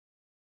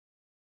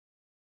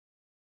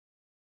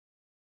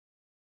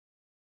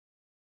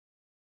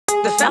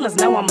The fellas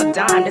know I'm a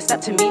dime, they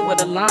step to me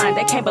with a line.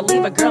 They can't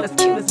believe a girl as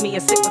cute as me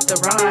is sick with the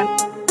rhyme.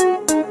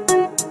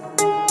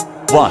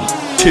 1,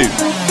 2,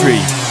 3,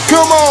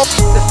 come on!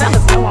 The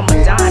fellas know I'm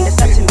a dime, they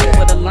step to me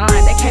with a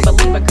line. They can't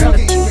believe a girl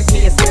as cute as me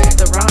is sick with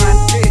the rhyme.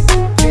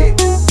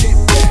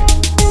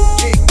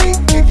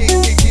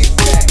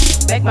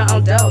 Make my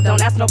own dough,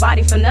 don't ask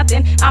nobody for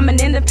nothing. I'm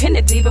an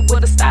independent diva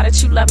with a style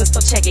that you loving,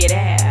 so check it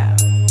out.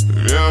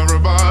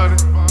 Everybody,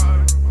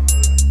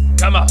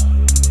 come on.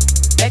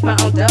 Make my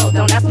own dough,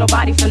 don't ask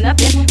nobody for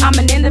nothing. I'm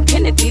an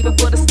independent diva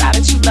with a style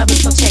that you loving,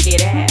 so check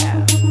it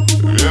out.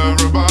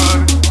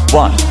 Everybody,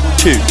 1,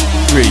 2,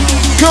 3,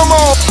 come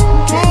on!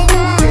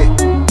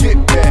 get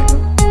back,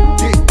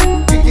 get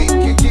back,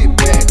 get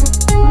back,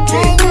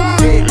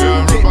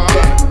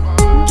 everybody,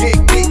 get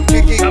back,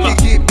 get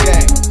back, get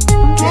back,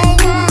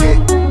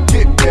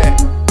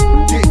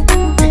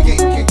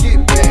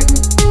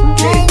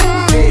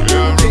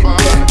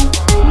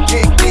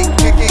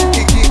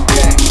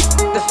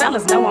 The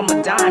fellas know I'm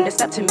a dime, they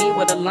step to me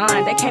with a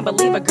line. They can't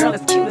believe a girl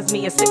as cute as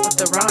me is sick with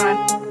the rhyme.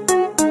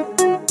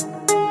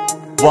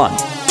 1,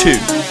 2,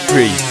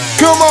 3,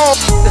 come on!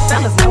 The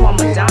fellas know I'm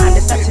a dime, they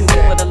step to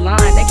me with a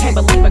line. They can't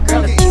believe a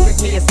girl as cute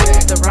as me is sick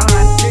with the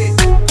rhyme.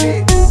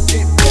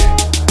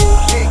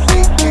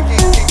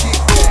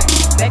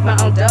 Make my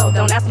own dough,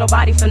 don't ask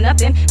nobody for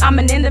nothing. I'm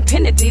an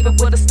independent diva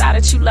with a style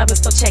that you loving,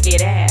 so check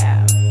it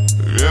out.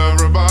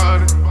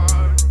 everybody,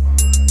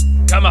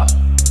 come on.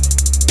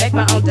 Make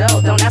my own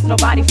dough, don't ask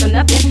nobody for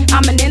nothing.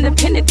 I'm an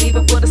independent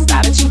diva with a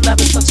style that you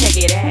loving, so check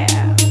it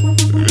out.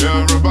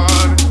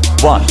 Everybody,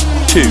 1,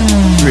 2,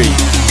 3,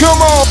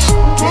 come on!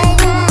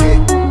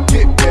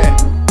 get back,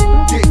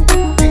 get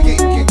back,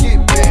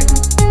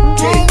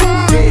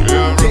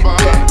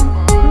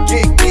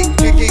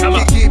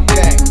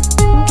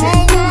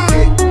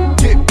 everybody,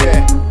 get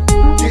back,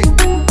 get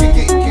back,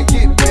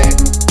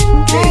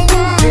 get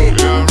back,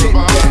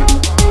 everybody,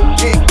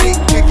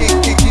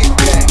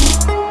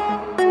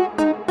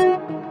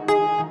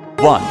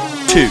 1,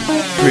 2,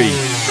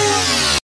 3,